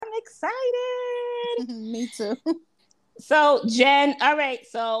excited. Me too. So, Jen, all right.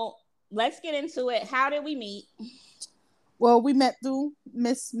 So let's get into it. How did we meet? Well, we met through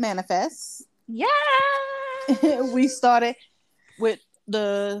Miss Manifest. Yeah. We started with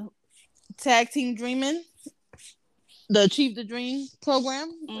the Tag Team Dreaming, the Achieve the Dream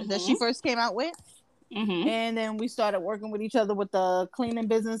program that she Mm-hmm. first came out with. Mm-hmm. And then we started working with each other with the cleaning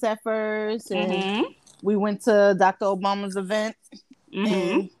business at first. And Mm-hmm. we went to Dr. Obama's event.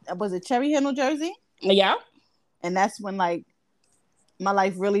 Mm-hmm. And was it Cherry Hill, New Jersey? Yeah. And that's when like my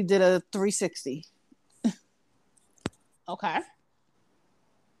life really did a 360. Okay.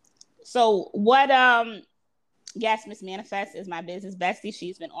 So what yes, Miss Manifest is my business bestie.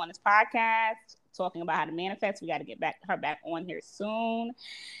 She's been on this podcast talking about how to manifest. We got to get her back on here soon.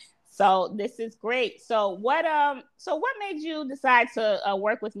 So this is great. So what made you decide to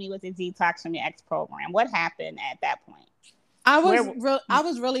work with me with the Detox from Your Ex program? What happened at that point? I Where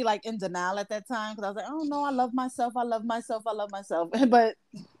was really like in denial at that time because I was like, oh no, I love myself, I love myself, I love myself. But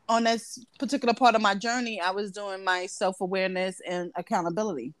on this particular part of my journey, I was doing my self-awareness and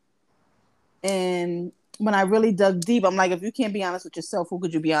accountability. And when I really dug deep, I'm like, if you can't be honest with yourself, who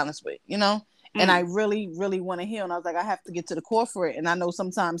could you be honest with? You know? And I really, really want to heal. And I was like, I have to get to the core for it. And I know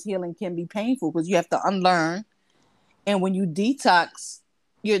sometimes healing can be painful because you have to unlearn. And when you detox,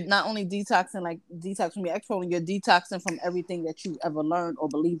 you're not only detoxing, like detox from your ex program, you're detoxing from everything that you ever learned or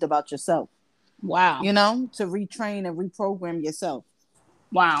believed about yourself. Wow. You know, to retrain and reprogram yourself.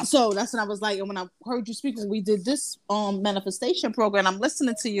 Wow. So that's when I was like, and when I heard you speak, when we did this manifestation program, I'm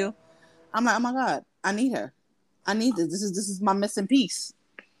listening to you. I'm like, oh my God, I need her. I need this. This is my missing piece.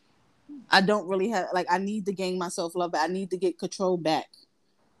 I don't really have I need to gain my self-love back. I need to get control back.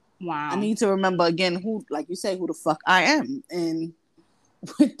 Wow. I need to remember again who, like you say, who the fuck I am. And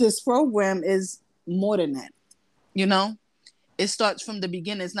with this program is more than that. You know? It starts from the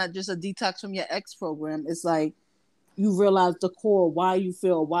beginning. It's not just a detox from your ex program. It's like you realize the core, why you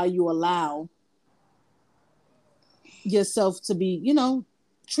feel, why you allow yourself to be,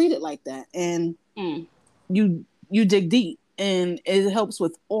 treated like that. And you dig deep. And it helps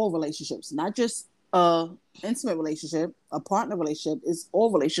with all relationships, not just a intimate relationship, a partner relationship. It's all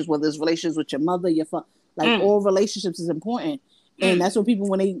relationships, whether it's relationships with your mother, your father, all relationships is important. And that's what people,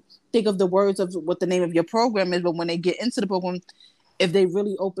 when they think of the words of what the name of your program is, but when they get into the program, if they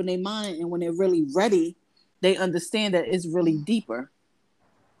really open their mind and when they're really ready, they understand that it's really deeper.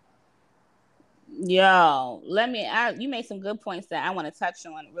 Yo, you made some good points that I want to touch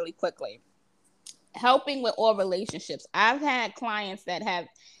on really quickly. Helping with all relationships. I've had clients that have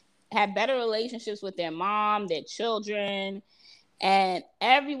had better relationships with their mom, their children, and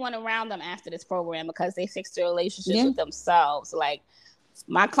everyone around them after this program because they fixed their relationships with themselves. Like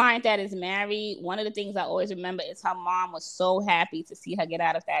my client that is married, one of the things I always remember is her mom was so happy to see her get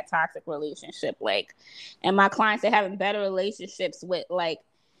out of that toxic relationship. And my clients are having better relationships with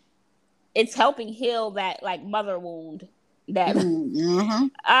it's helping heal that mother wound. That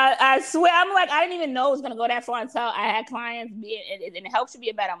I swear, I'm like, I didn't even know it was gonna go that far until I had clients and it helps you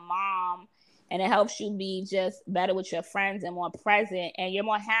be a better mom, and it helps you be just better with your friends and more present, and you're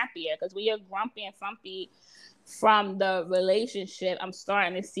more happier because when you're grumpy and frumpy from the relationship, I'm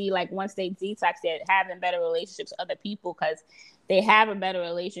starting to see once they detox, they're having better relationships with other people because they have a better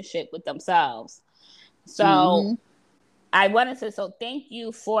relationship with themselves. So I wanted to thank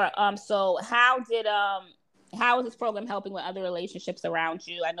you for so how is this program helping with other relationships around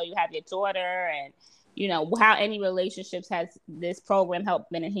you? I know you have your daughter, and how any relationships has this program helped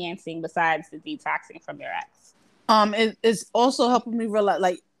been enhancing besides the detoxing from your ex? It's also helping me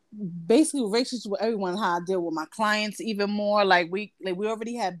realize basically relationships with everyone, how I deal with my clients even more. We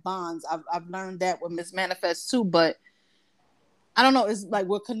already had bonds. I've learned that with Miss Manifest too, but I don't know, it's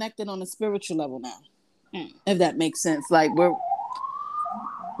we're connected on a spiritual level now. If that makes sense. We're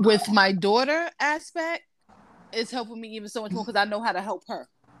with my daughter aspect, it's helping me even so much more because I know how to help her.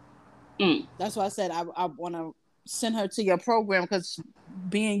 That's why I said I want to send her to your program because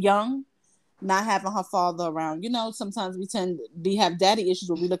being young, not having her father around, sometimes we have daddy issues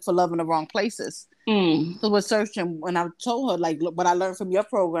where we look for love in the wrong places. So we're searching. When I told her look, what I learned from your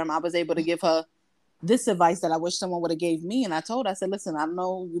program, I was able to give her this advice that I wish someone would have gave me. And I told her, I said, listen, I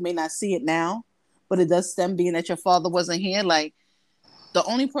know you may not see it now, but it does stem being that your father wasn't here. The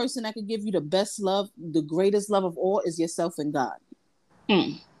only person that could give you the best love, the greatest love of all, is yourself and God.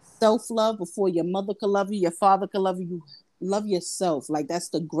 Self-love before your mother could love you, your father could love you. You love yourself. That's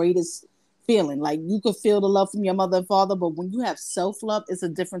the greatest feeling. You could feel the love from your mother and father, but when you have self-love, it's a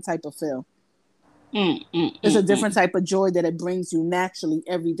different type of feel. It's a different type of joy that it brings you naturally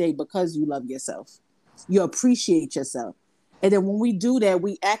every day because you love yourself. You appreciate yourself. And then when we do that,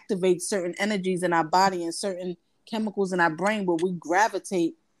 we activate certain energies in our body and certain chemicals in our brain where we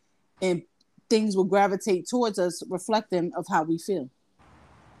gravitate, and things will gravitate towards us, reflecting of how we feel.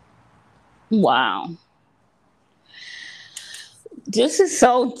 Wow. This is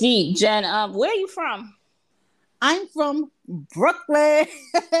so deep, Jen. Where are you from? I'm from Brooklyn,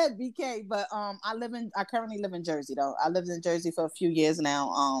 BK, but I currently live in Jersey though. I lived in Jersey for a few years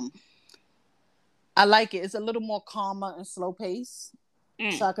now. I like it. It's a little more calmer and slow pace.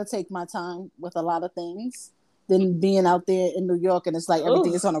 So I could take my time with a lot of things than being out there in New York, and it's like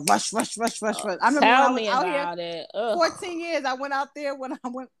everything is on a rush. I remember Tell when me I was about out here, it. 14 years. I went out there when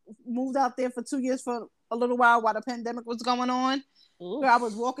moved out there for 2 years for a little while the pandemic was going on. Where I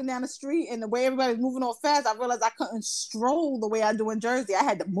was walking down the street, and the way everybody was moving on fast, I realized I couldn't stroll the way I do in Jersey. I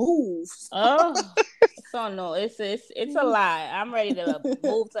had to move. So no, it's a lie. I'm ready to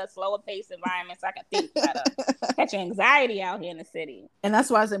move to a slower paced environment so I can think better. Catch anxiety out here in the city. And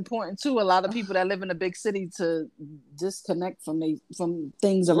that's why it's important too. A lot of people that live in a big city to disconnect from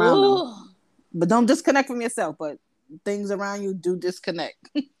things around them. But don't disconnect from yourself. But things around you do disconnect.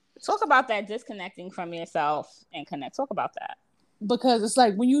 Talk about that, disconnecting from yourself and connect. Talk about that. Because it's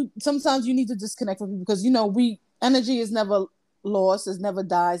like sometimes you need to disconnect from people, because energy is never lost, it never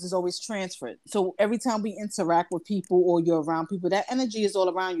dies, it's always transferred. So every time we interact with people or you're around people, that energy is all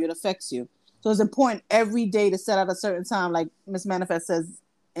around you, it affects you. So it's important every day to set out a certain time, like Miss Manifest says,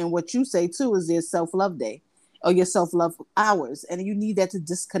 and what you say too is your self-love day or your self-love hours, and you need that to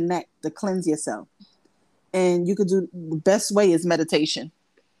disconnect, to cleanse yourself. And you could do the best way is meditation.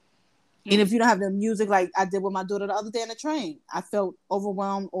 And if you don't have the music, like I did with my daughter the other day on the train, I felt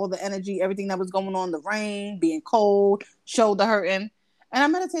overwhelmed, all the energy, everything that was going on, the rain, being cold, shoulder hurting. And I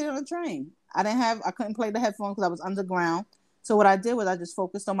meditated on the train. I couldn't play the headphones because I was underground. So what I did was I just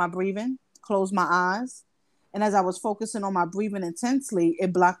focused on my breathing, closed my eyes. And as I was focusing on my breathing intensely,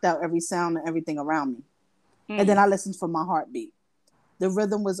 it blocked out every sound and everything around me. And then I listened for my heartbeat. The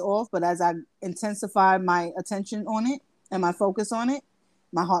rhythm was off, but as I intensified my attention on it and my focus on it,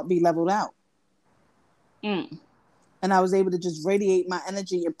 my heartbeat leveled out. And I was able to just radiate my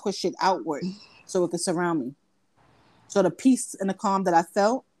energy and push it outward so it could surround me. So the peace and the calm that I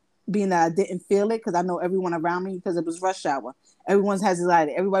felt, being that I didn't feel it, because I know everyone around me, because it was rush hour. Everyone's has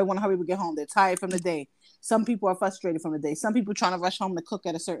anxiety. Everybody want to hurry to get home. They're tired from the day. Some people are frustrated from the day. Some people trying to rush home to cook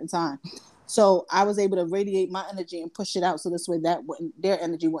at a certain time. So I was able to radiate my energy and push it out, so this way their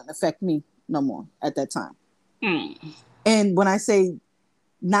energy wouldn't affect me no more at that time. And when I say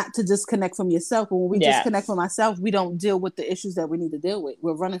not to disconnect from yourself, but when we disconnect from ourselves, we don't deal with the issues that we need to deal with.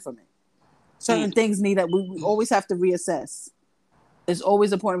 We're running from it. Certain things need that we always have to reassess. It's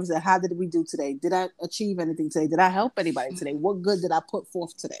always important to say, how did we do today? Did I achieve anything today? Did I help anybody today? What good did I put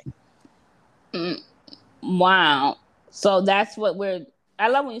forth today? Wow. So that's what I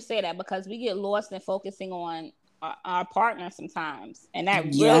love when you say that, because we get lost in focusing on our partner sometimes. And that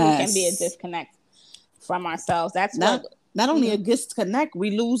really can be a disconnect from ourselves. That's not only a disconnect,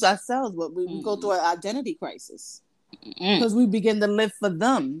 we lose ourselves, but we go through an identity crisis because we begin to live for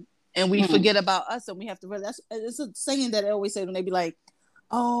them and we forget about us, and we have to realize. It's a saying that I always say when they be like,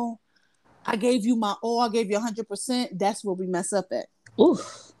 "Oh, I gave you my all, I gave you 100%." That's where we mess up at.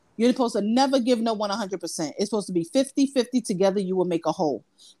 Oof. You're supposed to never give no one 100%. It's supposed to be 50-50 together. You will make a whole.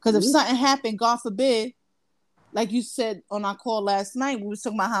 Because if something happened, God forbid, like you said on our call last night, we were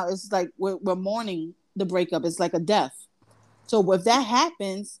talking about how it's like we're mourning the breakup. It's like a death. So if that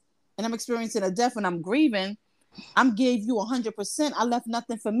happens and I'm experiencing a death and I'm grieving, I'm gave you 100%. I left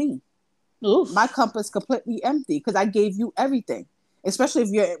nothing for me. Oof. My cup is completely empty because I gave you everything. Especially if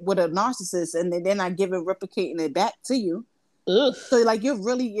you're with a narcissist and they're not replicating it back to you. Oof. So like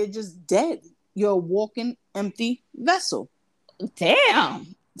you're just dead. You're a walking empty vessel.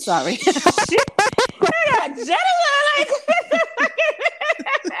 Damn. Sorry.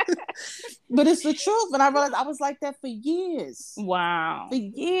 But it's the truth, and I realized I was like that for years. Wow. For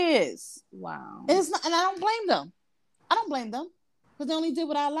years. Wow. And it's not, and I don't blame them. Because they only did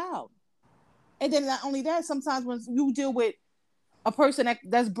what I allowed. And then not only that, sometimes when you deal with a person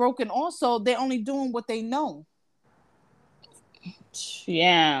that's broken, also they're only doing what they know.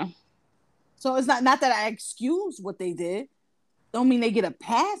 Yeah. So it's not that I excuse what they did. Don't mean they get a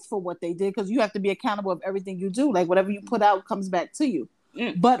pass for what they did, because you have to be accountable of everything you do. Like whatever you put out comes back to you.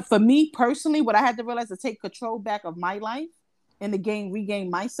 But for me personally, what I had to realize to take control back of my life and to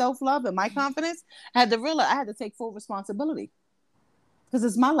regain my self-love and my confidence, I had to realize I had to take full responsibility. Because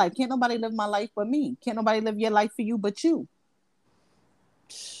it's my life. Can't nobody live my life but me. Can't nobody live your life for you but you.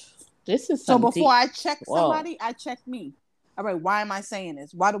 This is so before I check somebody, I check me. All right, why am I saying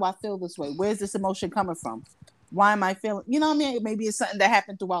this? Why do I feel this way? Where's this emotion coming from? Why am I feeling? You know what I mean? Maybe it's something that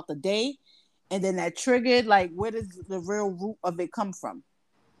happened throughout the day, and then that triggered. Like, where does the real root of it come from?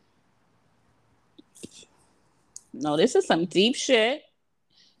 No, this is some deep shit.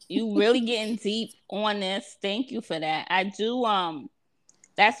 You really getting deep on this. Thank you for that. I do.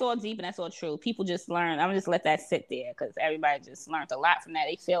 That's all deep and that's all true. People just learn. I'm gonna just let that sit there because everybody just learned a lot from that.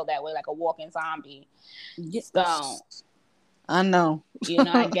 They feel that way, like a walking zombie. Yes. So I know.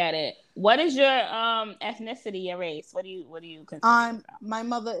 I get it. What is your ethnicity, your race? What do you consider? My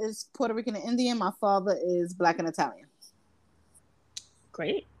mother is Puerto Rican and Indian. My father is Black and Italian.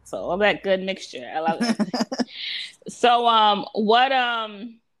 Great. So all that good mixture. I love it. So what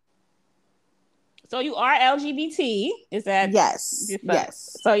so you are LGBT? Is that yes?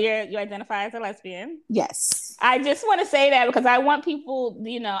 Yes. So you identify as a lesbian? Yes. I just want to say that because I want people,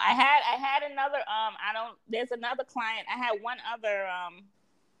 I had another there's another client. I had one other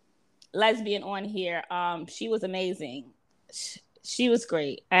lesbian on here. She was amazing. She was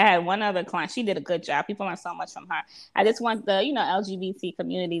great. I had one other client. She did a good job. People learn so much from her. I just want the, LGBT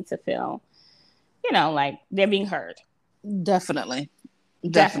community to feel, like they're being heard. Definitely.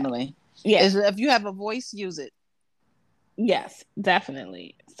 Yeah. If you have a voice, use it. Yes,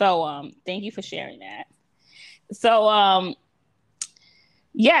 definitely. So thank you for sharing that. So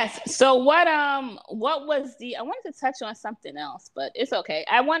yes. So what was I wanted to touch on something else, but it's okay.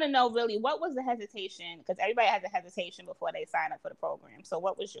 I want to know really what was the hesitation, because everybody has a hesitation before they sign up for the program. So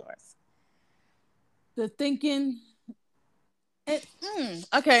what was yours? The thinking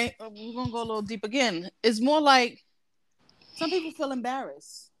okay, we're gonna go a little deep again. It's more like some people feel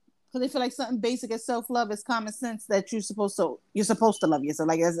embarrassed because they feel like something basic as self-love is common sense that you're supposed to love yourself.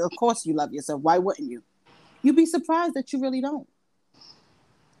 Like, of course you love yourself. Why wouldn't you? You'd be surprised that you really don't.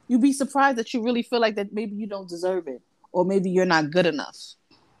 You'd be surprised that you really feel like that maybe you don't deserve it, or maybe you're not good enough.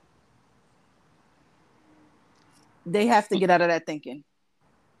 They have to get out of that thinking.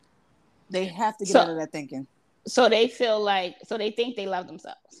 So they feel like, so they think they love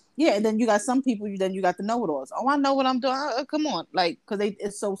themselves. Yeah, and then you got some people, then you got the know-it-alls. Oh, I know what I'm doing. Come on. Like, because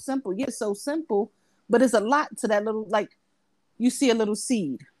it's so simple. Yeah, it's so simple, but it's a lot to that little, like, you see a little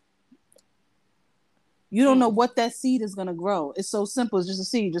seed. You don't know what that seed is going to grow. It's so simple. It's just a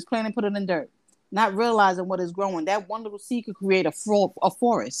seed. Just plant and put it in dirt. Not realizing what is growing. That one little seed could create a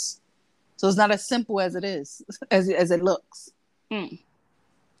forest. So it's not as simple as it is, as it looks.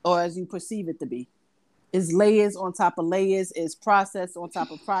 Or as you perceive it to be. It's layers on top of layers. It's process on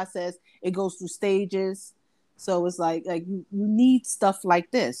top of process. It goes through stages. So it's like you need stuff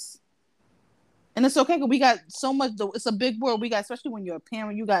like this. And it's okay because we got so much. It's a big world. We got, especially when you're a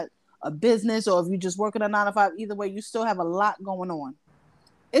parent, you got a business, or if you're just working a 9 to 5, either way, you still have a lot going on.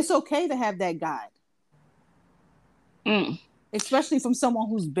 It's okay to have that guide. Especially from someone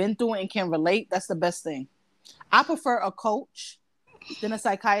who's been through it and can relate. That's the best thing. I prefer a coach than a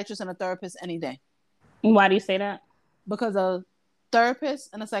psychiatrist and a therapist any day. Why do you say that? Because a therapist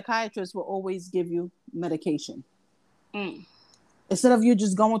and a psychiatrist will always give you medication. Instead of you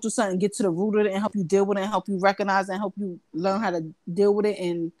just going through something, get to the root of it and help you deal with it and help you recognize and help you learn how to deal with it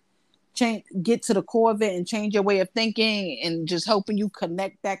and get to the core of it and change your way of thinking and just helping you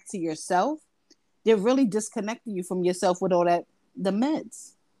connect back to yourself. They're really disconnecting you from yourself with all that, the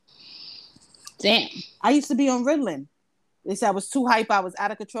meds. Damn. I used to be on Ritalin. They said I was too hype. I was out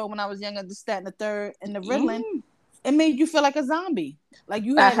of control when I was younger. This, that, and the third. And the Ritalin, it made you feel like a zombie. Like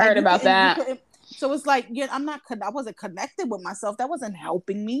you had. I heard about that. So it's like, I wasn't connected with myself. That wasn't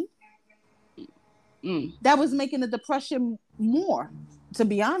helping me. That was making the depression more, to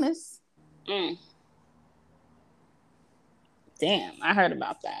be honest. Damn, I heard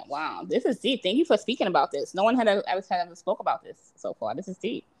about that. Wow, this is deep. Thank you for speaking about this. No one had ever spoke about this so far. This is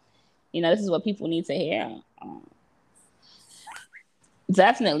deep. This is what people need to hear.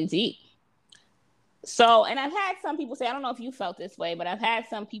 Definitely deep. So, and I've had some people say, I don't know if you felt this way, but I've had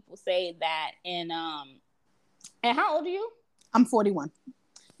some people say that and how old are you? I'm 41.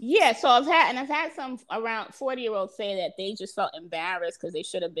 Yeah, so I've had some around 40-year-olds say that they just felt embarrassed because they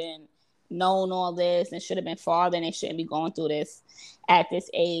should have been known all this and should have been farther, and they shouldn't be going through this at this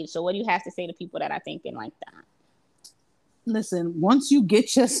age. So what do you have to say to people that are thinking like that? Listen, once you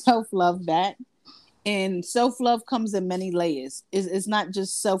get your self-love back, and self-love comes in many layers. It's not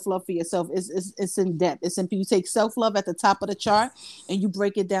just self-love for yourself. It's in depth. It's simple. You take self-love at the top of the chart and you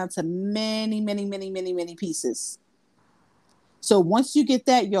break it down to many, many, many, many, many pieces. So once you get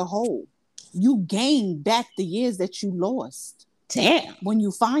that, you're whole. You gain back the years that you lost. Damn. When you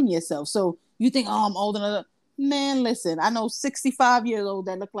find yourself. So you think, oh, I'm old enough. Man, listen, I know 65 years old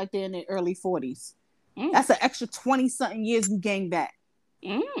that look like they're in their early 40s. That's an extra 20-something years you gain back.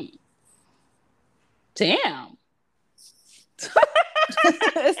 Damn.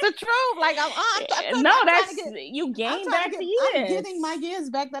 It's the truth. Like No, I'm that's trying to get, you gain I'm back trying to the get, I'm years. getting my years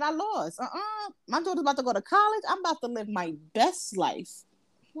back that I lost. My daughter's about to go to college. I'm about to live my best life.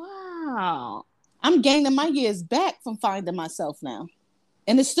 Wow. I'm gaining my years back from finding myself now.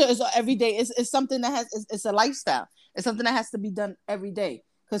 And it's still, it's every day. It's something that it's a lifestyle. It's something that has to be done every day,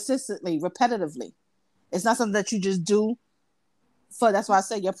 consistently, repetitively. It's not something that you just do for. That's why I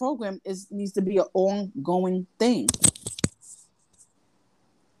say your program needs to be an ongoing thing.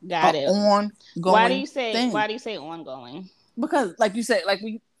 Got it. Ongoing Why do you thing. Ongoing? Because, like you said, like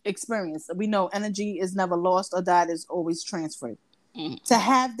we experienced, we know energy is never lost or died; is always transferred. Mm-hmm. To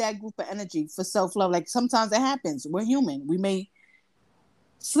have that group of energy for self-love, like sometimes it happens. We're human. We may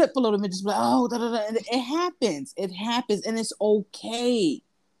slip a little bit, just like, oh, da, da, da. And it happens, and it's okay.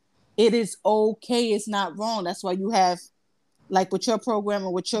 It is okay. It's not wrong. That's why you have, like with your program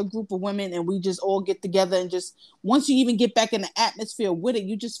and with your group of women, and we just all get together and just, once you even get back in the atmosphere with it,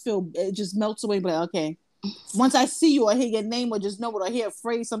 you just feel, it just melts away. But okay, once I see you or hear your name or just know it or hear a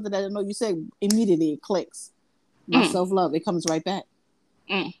phrase, something that I know you say, immediately it clicks. My self-love, it comes right back.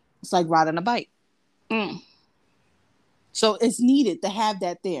 It's like riding a bike. So it's needed to have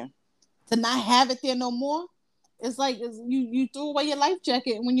that there. To not have it there no more, it's like you threw away your life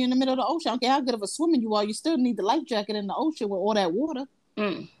jacket when you're in the middle of the ocean. I don't care how good of a swimmer you are, you still need the life jacket in the ocean with all that water.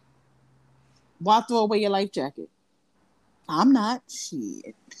 Why throw away your life jacket? I'm not.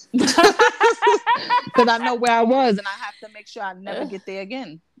 Shit. Because I know where I was, and I have to make sure I never get there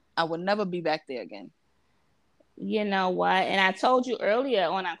again. I will never be back there again. You know what? And I told you earlier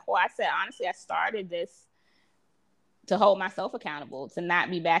on our call, I said, honestly, I started this to hold myself accountable, to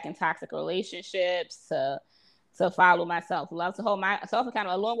not be back in toxic relationships, to follow my self-love, to hold myself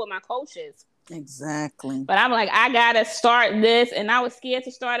accountable along with my coaches. Exactly. But I'm like, I gotta start this, and I was scared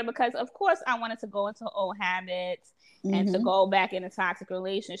to start it because, of course, I wanted to go into old habits and to go back into toxic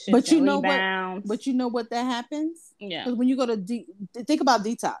relationships. But you know rebound. what? But you know what that happens? Yeah. Because when you go to think about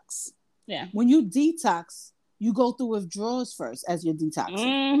detox. Yeah. When you detox, you go through withdrawals first as you're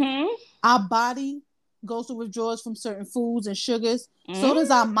detoxing. Our body goes through withdrawals from certain foods and sugars. So does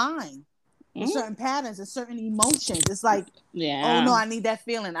our mind. With certain patterns and certain emotions. It's like, oh no, I need that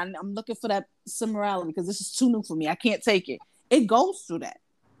feeling. I'm looking for that similarity because this is too new for me. I can't take it. It goes through that.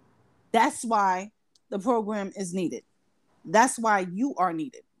 That's why the program is needed. That's why you are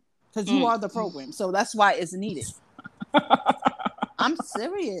needed. Because you are the program. So that's why it's needed. I'm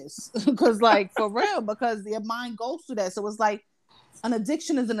serious. Because like, for real, because your mind goes through that. So it's like, an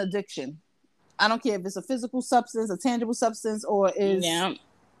addiction is an addiction. I don't care if it's a physical substance, a tangible substance, or is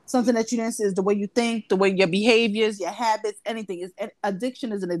something that you didn't see, is the way you think, the way your behaviors, your habits, anything.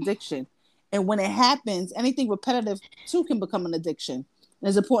 Addiction is an addiction. And when it happens, anything repetitive too can become an addiction. And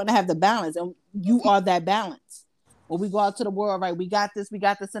it's important to have the balance. And you are that balance. When we go out to the world, right, we got this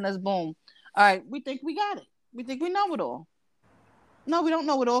in us, boom. All right, we think we got it. We think we know it all. No, we don't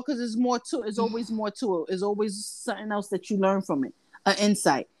know it all because there's more to it. There's always more to it. There's always something else that you learn from it, an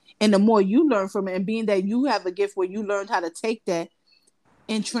insight. And the more you learn from it, and being that you have a gift where you learned how to take that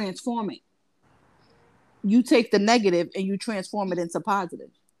and transform it. You take the negative and you transform it into positive.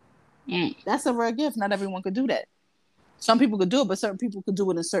 That's a rare gift. Not everyone could do that. Some people could do it, but certain people could do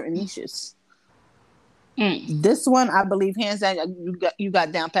it in certain niches. This one, I believe, hands down, you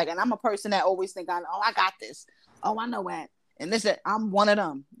got down pat. And I'm a person that always think, I got this. Oh, I know that. And listen, I'm one of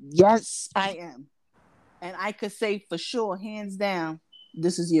them. Yes, I am. And I could say for sure, hands down,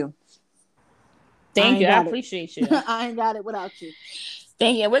 this is you. Thank you. I appreciate you. I ain't got it without you.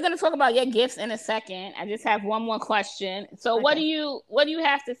 Thank you. We're going to talk about your gifts in a second. I just have one more question. So what do you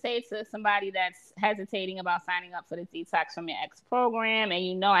have to say to somebody that's hesitating about signing up for the Detox from Your Ex program?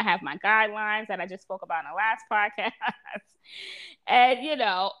 And I have my guidelines that I just spoke about in the last podcast. And,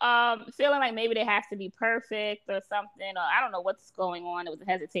 feeling like maybe they have to be perfect or something, or I don't know what's going on with the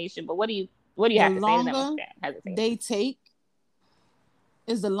hesitation, but what do you have to say to them with that hesitation? They take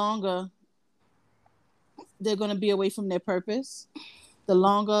is the longer they're going to be away from their purpose. The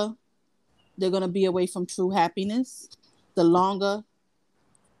longer they're going to be away from true happiness, the longer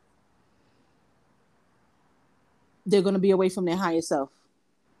they're going to be away from their higher self.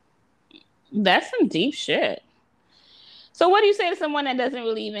 That's some deep shit. So what do you say to someone that doesn't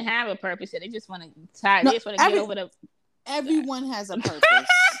really even have a purpose? They just want to get over the... Everyone has a purpose.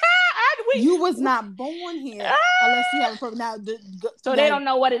 You was not born here unless you have a purpose. Now, so they don't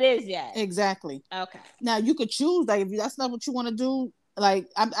know what it is yet. Exactly. Okay. Now you could choose, like, if that's not what you want to do. Like,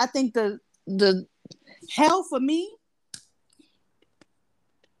 I think the hell for me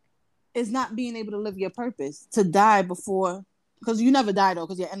is not being able to live your purpose, to die before, because you never die though,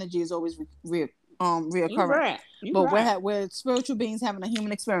 because your energy is always You reoccurring. right. You But right. we're spiritual beings having a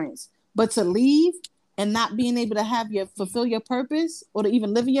human experience. But to leave and not being able to have your fulfill your purpose or to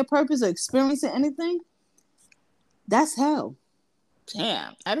even live in your purpose or experiencing anything, that's hell.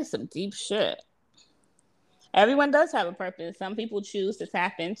 Damn, that is some deep shit. Everyone does have a purpose. Some people choose to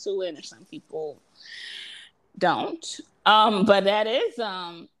tap into it, and some people don't. But that is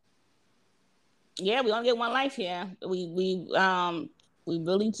yeah, we only get one life here. We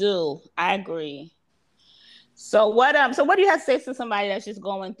really do. I agree. So what do you have to say to somebody that's just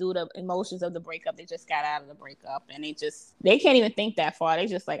going through the emotions of the breakup? They just got out of the breakup and they can't even think that far. They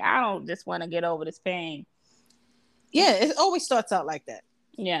just like, I don't just want to get over this pain. Yeah, it always starts out like that.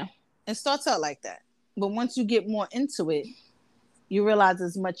 Yeah. It starts out like that. But once you get more into it, you realize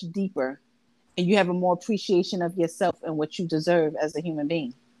it's much deeper and you have a more appreciation of yourself and what you deserve as a human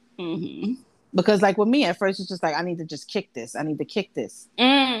being. Mm-hmm. Because like with me at first, it's just like, I need to just kick this. I need to kick this.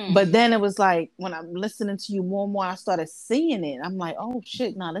 Mm. But then it was like, when I'm listening to you more and more, I started seeing it. I'm like, oh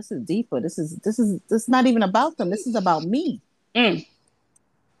shit, nah, this is deeper. This is not even about them. This is about me. Mm.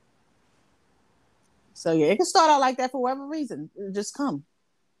 So yeah, it can start out like that for whatever reason. Just come.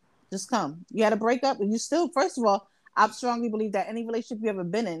 You had a breakup and you still, first of all, I strongly believe that any relationship you ever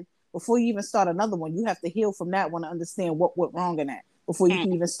been in, before you even start another one, you have to heal from that one to understand what went wrong in that before you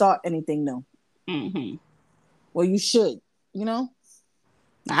can even start anything new. Mm-hmm. Well, you should, you know?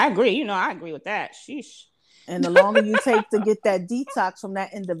 I agree. I agree with that. Sheesh. And the longer you take to get that detox from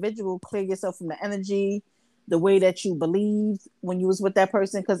that individual, clear yourself from the energy, the way that you believed when you was with that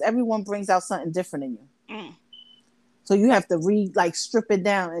person, because everyone brings out something different in you. Mm. So you have to strip it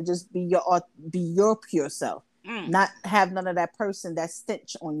down and just be your pure self. Not have none of that person that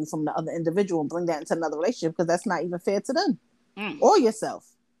stench on you from the other individual and bring that into another relationship, because that's not even fair to them or yourself.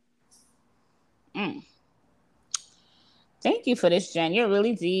 Thank you for this, Jen. You're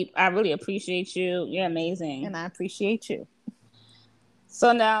really deep. I really appreciate you. You're amazing. And I appreciate you.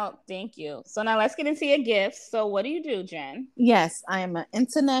 So now, thank you. So now let's get into your gifts. So what do you do, Jen? Yes, I am an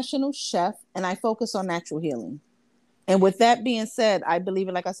international chef and I focus on natural healing. And with that being said, I believe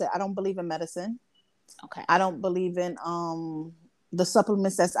in, like I said, I don't believe in medicine. Okay. I don't believe in the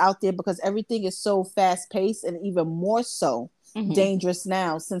supplements that's out there, because everything is so fast paced and even more so dangerous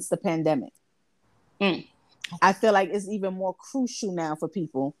now since the pandemic. I feel like it's even more crucial now for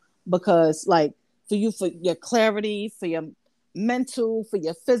people, because like for your clarity, for your mental, for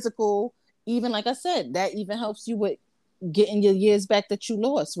your physical, even like I said, that even helps you with getting your years back that you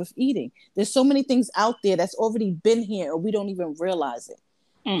lost with eating. There's so many things out there that's already been here, or we don't even realize it.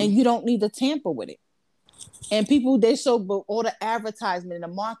 And you don't need to tamper with it. And people, all the advertisement and the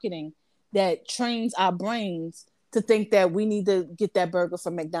marketing that trains our brains to think that we need to get that burger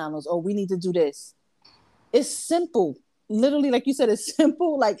from McDonald's or we need to do this. It's simple. Literally, like you said, it's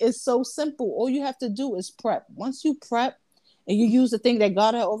simple. Like, it's so simple. All you have to do is prep. Once you prep and you use the thing that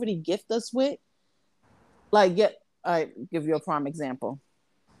God had already gifted us with, I give you a prime example.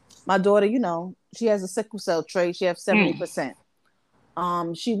 My daughter, she has a sickle cell trait. She has 70%.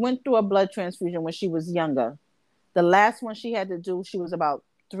 She went through a blood transfusion when she was younger. The last one she had to do, she was about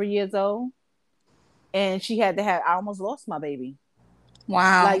 3 years old. And she had to I almost lost my baby.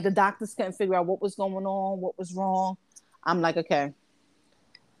 Wow. Like, the doctors couldn't figure out what was going on, what was wrong. I'm like, okay,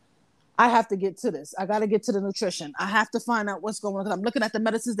 I have to get to this. I got to get to the nutrition. I have to find out what's going on. Because I'm looking at the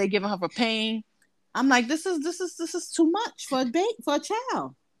medicines they're giving her for pain. I'm like, this is too much for a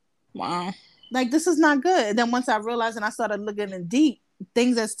child. Wow. Like, this is not good. And then once I realized and I started looking in deep,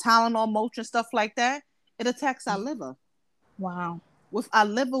 things as Tylenol, Motrin, stuff like that, it attacks our liver. Wow. With our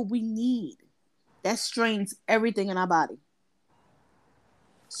liver, we need. That strains everything in our body.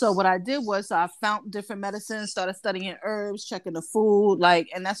 So what I did was I found different medicines, started studying herbs, checking the food,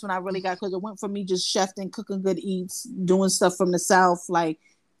 and that's when I really got, because it went from me just chefing, cooking good eats, doing stuff from the South, like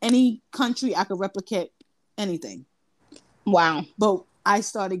any country I could replicate anything. Wow. But I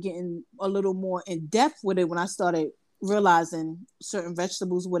started getting a little more in depth with it when I started realizing certain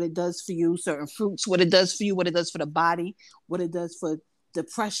vegetables, what it does for you, certain fruits, what it does for you, what it does for the body, what it does for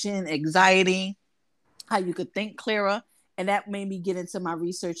depression, anxiety, how you could think clearer. And that made me get into my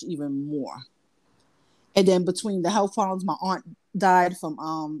research even more. And then between the health problems, my aunt died from,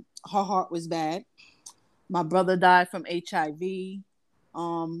 her heart was bad. My brother died from HIV.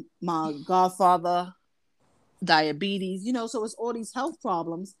 My godfather, diabetes, so it's all these health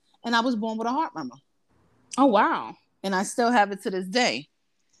problems. And I was born with a heart murmur. Oh, wow. And I still have it to this day.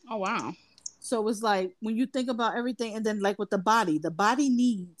 Oh, wow. So it's like, when you think about everything, and then like with the body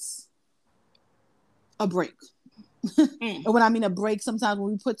needs a break. And when I mean a break, sometimes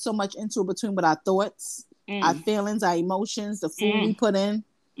when we put so much into it between with our thoughts, our feelings, our emotions, the food we put in,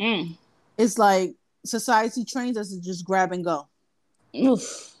 It's like society trains us to just grab and go.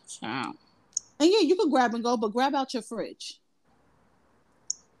 Oof, child. And yeah, you could grab and go, but grab out your fridge.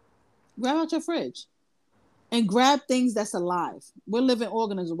 Grab out your fridge. And grab things that's alive. We're living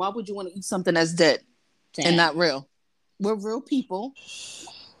organisms. Why would you want to eat something that's dead and not real? We're real people.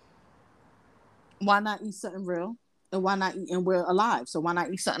 Why not eat something real? And why not eat? And we're alive, so why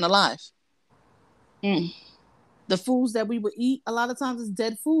not eat something alive? The foods that we would eat, a lot of times, is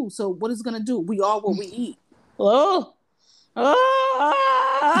dead food. So what is it gonna do? We are what we eat. Oh.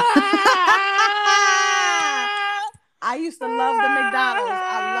 I used to love the McDonald's.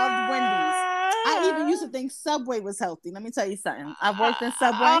 I loved Wendy's. I even used to think Subway was healthy. Let me tell you something. I worked in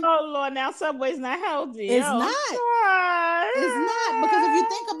Subway. Oh Lord, now Subway's not healthy. It's not. It's not, because if you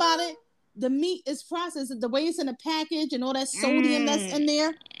think about it, the meat is processed. The way it's in the package and all that sodium that's in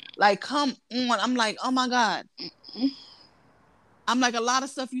there, like, come on. I'm like, oh my God. I'm like, a lot of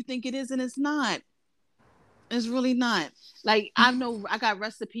stuff you think it is, and it's not. It's really not. Like, I got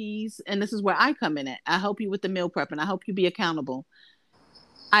recipes, and this is where I come in at. I help you with the meal prep, and I help you be accountable.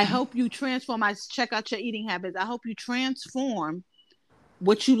 I help you transform. I check out your eating habits. I help you transform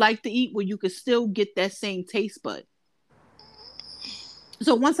what you like to eat where you could still get that same taste bud.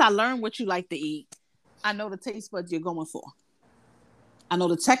 So once I learn what you like to eat, I know the taste buds you're going for. I know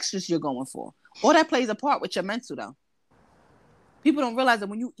the textures you're going for. All that plays a part with your mental, though. People don't realize that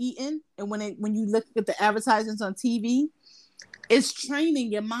when you eating and when you look at the advertisements on TV, it's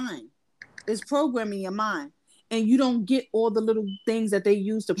training your mind. It's programming your mind. And you don't get all the little things that they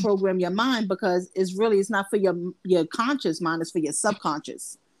use to program your mind, because it's not for your conscious mind, it's for your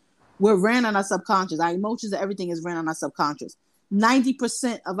subconscious. We're ran on our subconscious. Our emotions and everything is ran on our subconscious.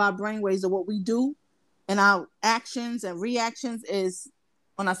 90% of our brainwaves of what we do and our actions and reactions is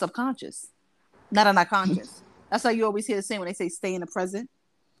on our subconscious, not on our conscious. That's why you always hear the same when they say stay in the present.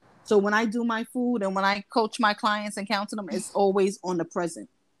 So when I do my food and when I coach my clients and counsel them, it's always on the present.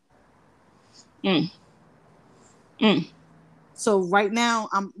 So right now,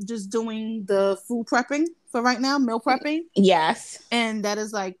 I'm just doing the food prepping for right now, meal prepping. Yes. And that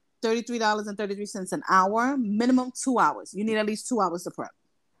is like $33.33 an hour, minimum 2 hours. You need at least 2 hours to prep.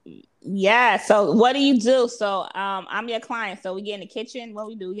 Yeah. So what do you do? So I'm your client. So we get in the kitchen. What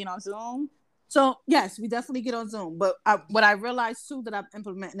we do? We get on Zoom. So yes, we definitely get on Zoom. But what I realized too that I'm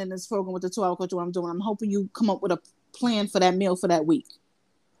implementing in this program with the 2 hour coach, what I'm doing, I'm hoping you come up with a plan for that meal for that week.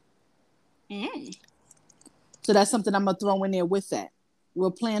 So that's something I'm going to throw in there with that.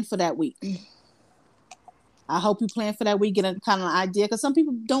 We'll plan for that week. I hope you plan for that week, get a kind of an idea, because some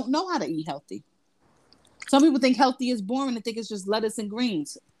people don't know how to eat healthy. Some people think healthy is boring and think it's just lettuce and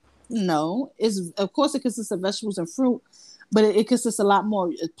greens. No, of course it consists of vegetables and fruit, but it consists a lot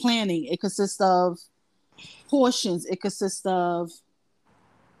more planning. It consists of portions. It consists of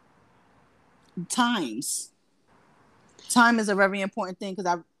times. Time is a very important thing,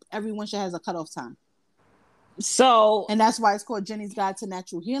 because everyone should have a cutoff time. So, and that's why it's called Jenny's Guide to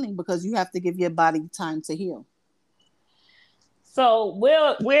Natural Healing, because you have to give your body time to heal. So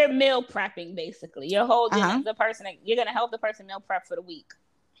we're meal prepping, basically. You're holding the person. You're gonna help the person meal prep for the week.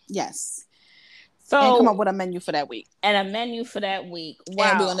 Yes. So and come up with a menu for that week. Wow.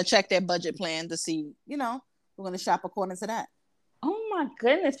 And we're gonna check their budget plan to see. We're gonna shop according to that. Oh my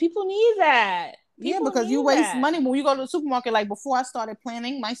goodness, people need that. Because you waste money when you go to the supermarket. Like before I started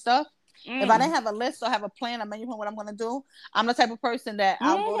planning my stuff. If I didn't have a list or have a plan, a menu plan, what I'm going to do, I'm the type of person that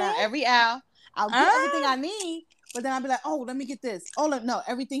I'll go down every aisle. I'll get everything I need, but then I'll be like, oh, let me get this. Oh, no,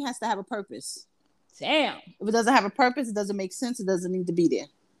 everything has to have a purpose. Damn. If it doesn't have a purpose, it doesn't make sense. It doesn't need to be there.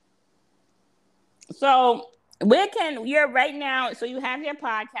 So you're right now, so you have your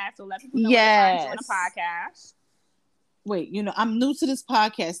podcast, so let people know where to find you on a podcast. Wait, I'm new to this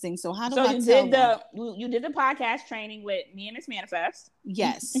podcast thing, so how do I tell them? You did the podcast training with me and Miss Manifest.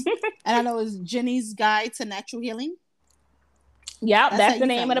 Yes. And I know it's Jenny's Guide to Natural Healing. Yep, that's the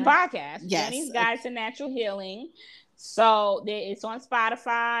name of the podcast. Yes. Jenny's Guide to Natural Healing. So it's on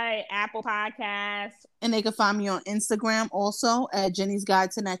Spotify, Apple Podcasts. And they can find me on Instagram also at Jenny's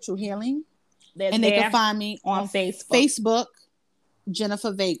Guide to Natural Healing. They can find me on Facebook,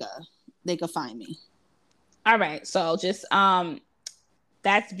 Jennifer Vega. They can find me. All right, so just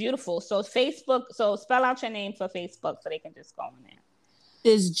that's beautiful. So Facebook, so spell out your name for Facebook so they can just go on there.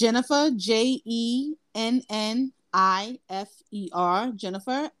 Is Jennifer, Jennifer,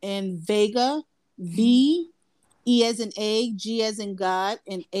 Jennifer, and Vega, V, E as in egg, G as in God,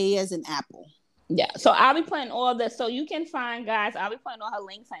 and A as in apple. Yeah, so I'll be putting all this. So you can find, guys, I'll be putting all her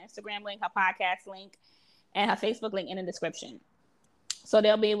links, her Instagram link, her podcast link, and her Facebook link in the description. So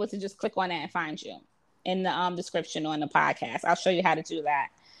they'll be able to just click on that and find you in the description on the podcast. I'll show you how to do that.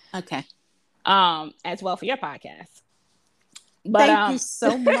 Okay. as well for your podcast. But thank you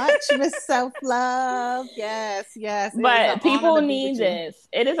so much, Miss Self Love. Yes, yes. It is an but honor people to be need with you. this.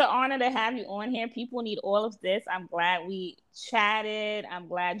 It is an honor to have you on here. People need all of this. I'm glad we chatted. I'm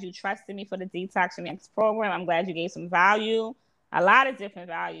glad you trusted me for the Detox from Your Ex program. I'm glad you gave some value, a lot of different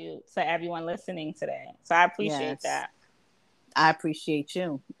value to everyone listening today. So I appreciate that. I appreciate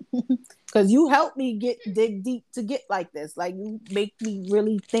you. Because you helped me dig deep to get like this. Like, you make me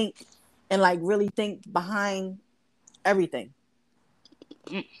really think and like really think behind everything.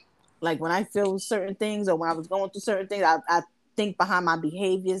 Like, when I feel certain things or when I was going through certain things, I think behind my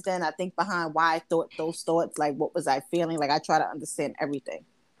behaviors. Then I think behind why I thought those thoughts. Like, what was I feeling? Like, I try to understand everything.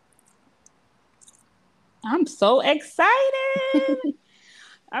 I'm so excited.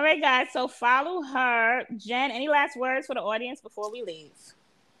 All right, guys. So follow her. Jen, any last words for the audience before we leave?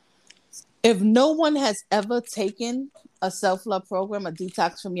 If no one has ever taken a self-love program, a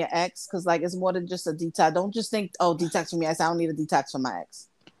detox from your ex, because like it's more than just a detox. Don't just think, oh, detox from your ex. I don't need a detox from my ex.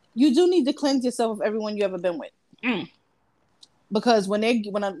 You do need to cleanse yourself of everyone you ever been with. Because when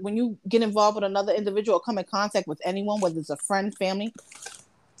you get involved with another individual or come in contact with anyone, whether it's a friend, family,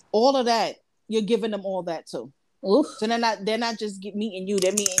 all of that, you're giving them all that too. Oof. So they're not just meeting you,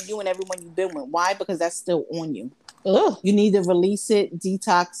 they're meeting you and everyone you've been with. Why? Because that's still on you. Ugh. You need to release it,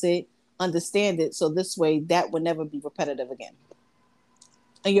 detox it, understand it, so this way that will never be repetitive again.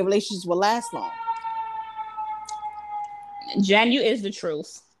 And your relationships will last long. Jen, you is the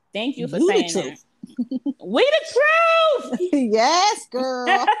truth. Thank you for saying that. We the truth. Yes,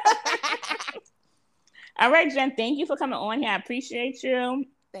 girl. All right, Jen, thank you for coming on here. I appreciate you.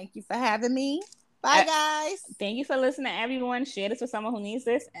 Thank you for having me. Bye, guys. Thank you for listening, everyone. Share this with someone who needs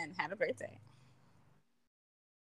this, and have a great day.